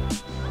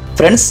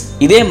 ఫ్రెండ్స్,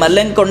 ఇదే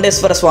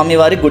మల్లెంకొండేశ్వర స్వామి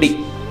వారి గుడి.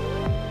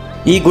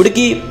 ఈ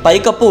గుడికి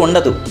పైకప్పు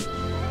ఉండదు.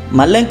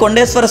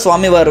 మల్లెంకొండేశ్వర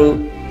స్వామివారు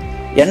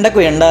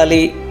ఎండకు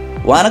ఎండాలి,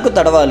 వానకు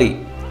తడవాలి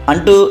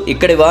అంటూ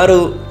ఇక్కడి వారు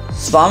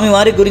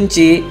స్వామివారి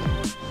గురించి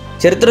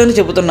చరిత్రను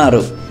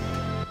చెబుతున్నారు.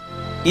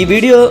 ఈ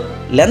వీడియో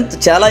లెంత్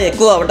చాలా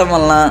ఎక్కువ అవటం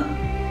వలన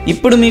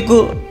ఇప్పుడు మీకు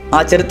ఆ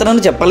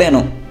చరిత్రను చెప్పలేను,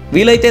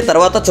 వీలైతే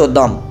తర్వాత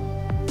చూద్దాం.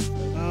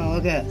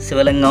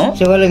 శివలింగం,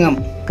 శివలింగం,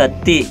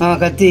 కత్తి,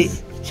 కత్తి,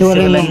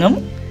 శివలింగం,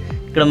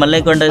 ఇక్కడ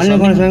మల్లెకొండ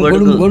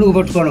గొడుగు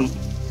పట్టుకోవడం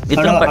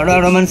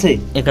మనిషి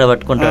ఇక్కడ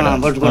పట్టుకుంటాడు.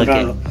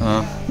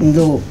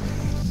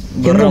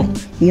 గుర్రం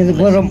ఇది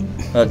గుర్రం.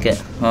 ఓకే.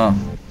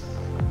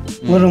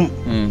 గుర్రం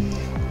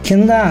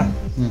కింద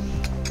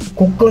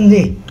కుక్క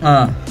ఉంది,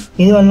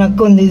 ఇది నక్క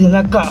ఉంది, ఇది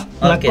నక్క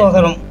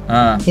ఒకరం,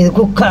 ఇది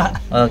కుక్క.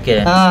 ఓకే.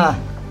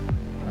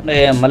 అంటే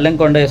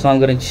మల్లెంకొండ స్వామి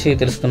గురించి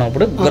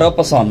తెలుసుకున్నప్పుడు గురప్ప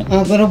స్వామి,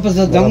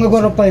 దొంగ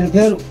గురప్ప ఆయన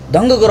పేరు.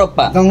 దొంగ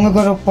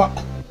గురప్ప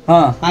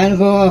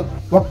ఆయనకు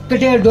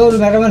ఒక్కటే డోలు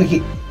మెరవనికి,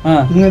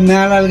 ఇంకా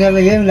మేళాలు గల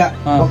ఏమిలా,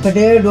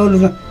 ఒక్కటే డోలు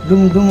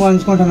దుమ్ము దుమ్ము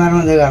అంచుకుంటా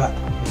మెరవని దిగాల.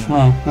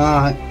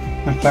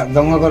 అట్లా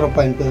దొంగ గురప్ప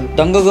ఆయన పేరు.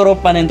 దొంగ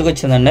గురప్ప అని ఎందుకు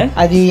వచ్చిందండి?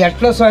 అది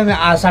ఎట్లా స్వామి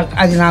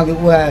అది నాకు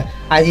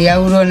అది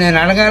ఎవరో నేను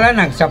అడగాల,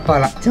 నాకు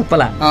చెప్పాలా.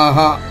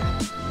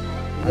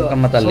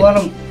 తల్లి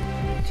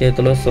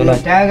చేతిలో సోలం,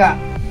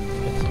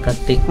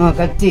 కత్తి,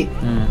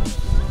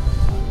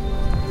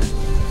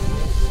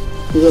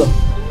 ఇదో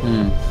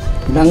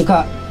డంక.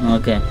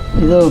 ఓకే.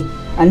 ఇదో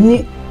అన్ని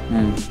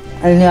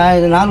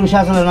 4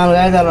 శాసనాలు, 4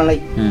 ఆయుధాలు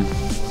ఉన్నాయి.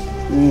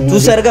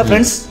 చూశారుగా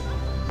ఫ్రెండ్స్,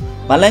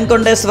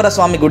 మల్లెంకొండేశ్వర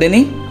స్వామి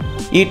గుడిని.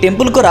 ఈ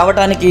టెంపుల్కు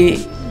రావడానికి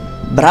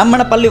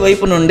బ్రాహ్మణపల్లి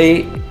వైపు నుండి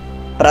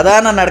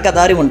ప్రధాన నడక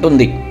దారి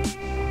ఉంటుంది.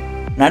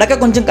 నడక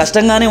కొంచెం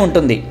కష్టంగానే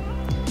ఉంటుంది.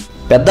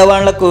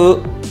 పెద్దవాళ్లకు,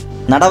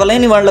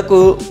 నడవలేని వాళ్లకు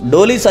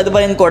డోలీ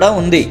సదుపాయం కూడా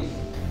ఉంది.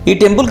 ఈ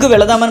టెంపుల్కు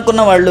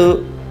వెళదామనుకున్న వాళ్ళు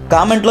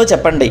కామెంట్లో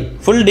చెప్పండి,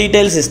 ఫుల్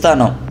డీటెయిల్స్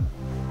ఇస్తాను.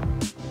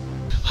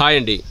 హాయ్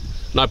అండి,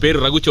 నా పేరు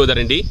రఘు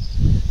చౌదరి అండి.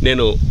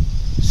 నేను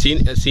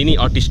సీనీ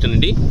ఆర్టిస్ట్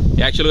అండి.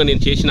 యాక్చువల్గా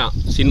నేను చేసిన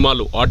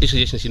సినిమాలు, ఆర్టిస్ట్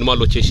చేసిన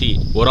సినిమాలు వచ్చేసి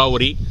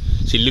ఒరావరి,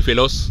 సిల్లీ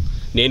ఫెలోస్,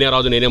 నేనే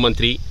రాజు నేనే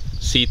మంత్రి,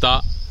 సీత,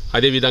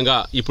 అదేవిధంగా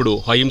ఇప్పుడు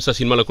అహింస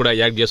సినిమాలో కూడా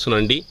యాక్ట్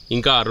చేస్తున్నానండి.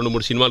 ఇంకా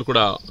 2-3 సినిమాలు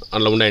కూడా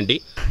అందులో ఉన్నాయండి.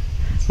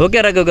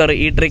 ఓకే రఘు గారు,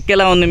 ఈ ట్రెక్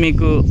ఎలా ఉంది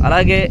మీకు?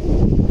 అలాగే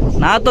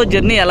నాతో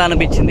జర్నీ ఎలా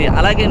అనిపించింది?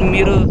 అలాగే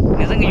మీరు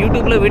నిజంగా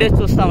యూట్యూబ్లో వీడియోస్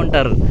చూస్తూ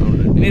ఉంటారు,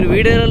 మీరు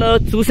వీడియోలో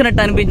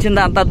చూసినట్టు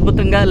అనిపించిందా అంత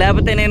అద్భుతంగా?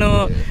 లేకపోతే నేను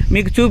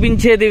మీకు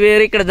చూపించేది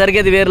వేరు, ఇక్కడ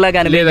జరిగేది వేరులాగా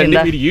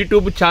అనిపించిందా? మీరు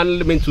యూట్యూబ్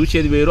ఛానల్ మేము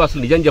చూసేది వేరు.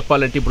 అసలు నిజం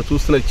చెప్పాలంటే ఇప్పుడు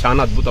చూస్తున్నది చాలా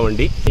అద్భుతం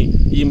అండి.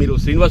 ఈ మీరు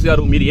శ్రీనివాస్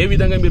గారు, మీరు ఏ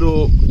విధంగా మీరు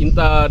ఇంత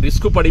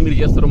రిస్క్ పడి మీరు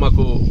చేస్తారో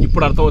మాకు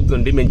ఇప్పుడు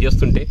అర్థమవుతుందండి మేము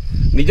చేస్తుంటే.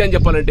 నిజం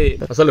చెప్పాలంటే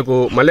అసలు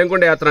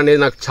మల్లెంకొండ యాత్ర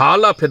అనేది నాకు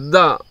చాలా పెద్ద,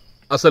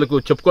 అసలు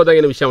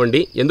చెప్పుకోదగిన విషయం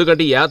అండి.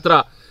 ఎందుకంటే ఈ యాత్ర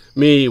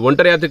మీ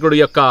ఒంటరి యాత్రికుడు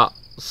యొక్క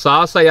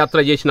సాహస యాత్ర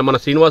చేసిన మన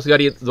శ్రీనివాస్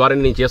గారి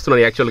ద్వారానే నేను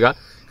చేస్తున్నాను యాక్చువల్గా.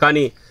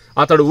 కానీ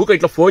అతడు ఊక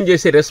ఇట్లా ఫోన్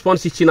చేసి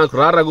రెస్పాన్స్ ఇచ్చి నాకు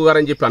రఘు గారు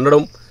అని చెప్పి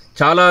అనడం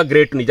చాలా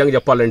గ్రేట్ నిజంగా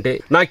చెప్పాలంటే.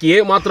 నాకు ఏ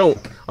మాత్రం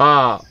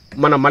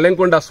మన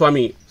మల్లెంకొండ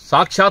స్వామి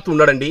సాక్షాత్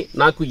ఉన్నాడండి.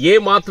 నాకు ఏ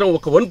మాత్రం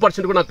ఒక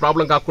 1% కూడా నాకు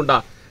ప్రాబ్లం కాకుండా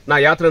నా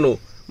యాత్రను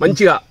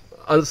మంచిగా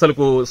అసలు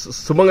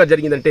శుభంగా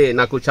జరిగిందంటే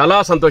నాకు చాలా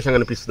సంతోషంగా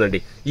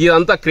అనిపిస్తుందండి.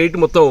 ఇదంతా క్రెడిట్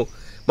మొత్తం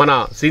మన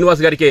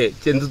శ్రీనివాస్ గారికే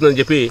చెందుతుందని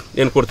చెప్పి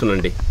నేను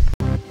కోరుతున్నానండి.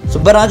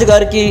 సుబ్బరాజు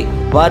గారికి,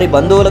 వారి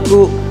బంధువులకు,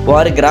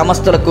 వారి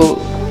గ్రామస్తులకు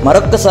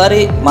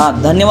మరొక్కసారి మా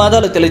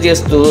ధన్యవాదాలు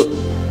తెలియజేస్తూ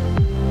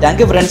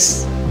thank you friends,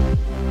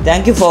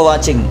 thank you for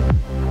watching.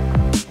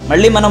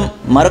 మళ్ళీ మనం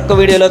మరొక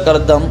వీడియోలో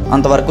కలుద్దాం.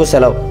 అంతవరకు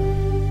సెలవు.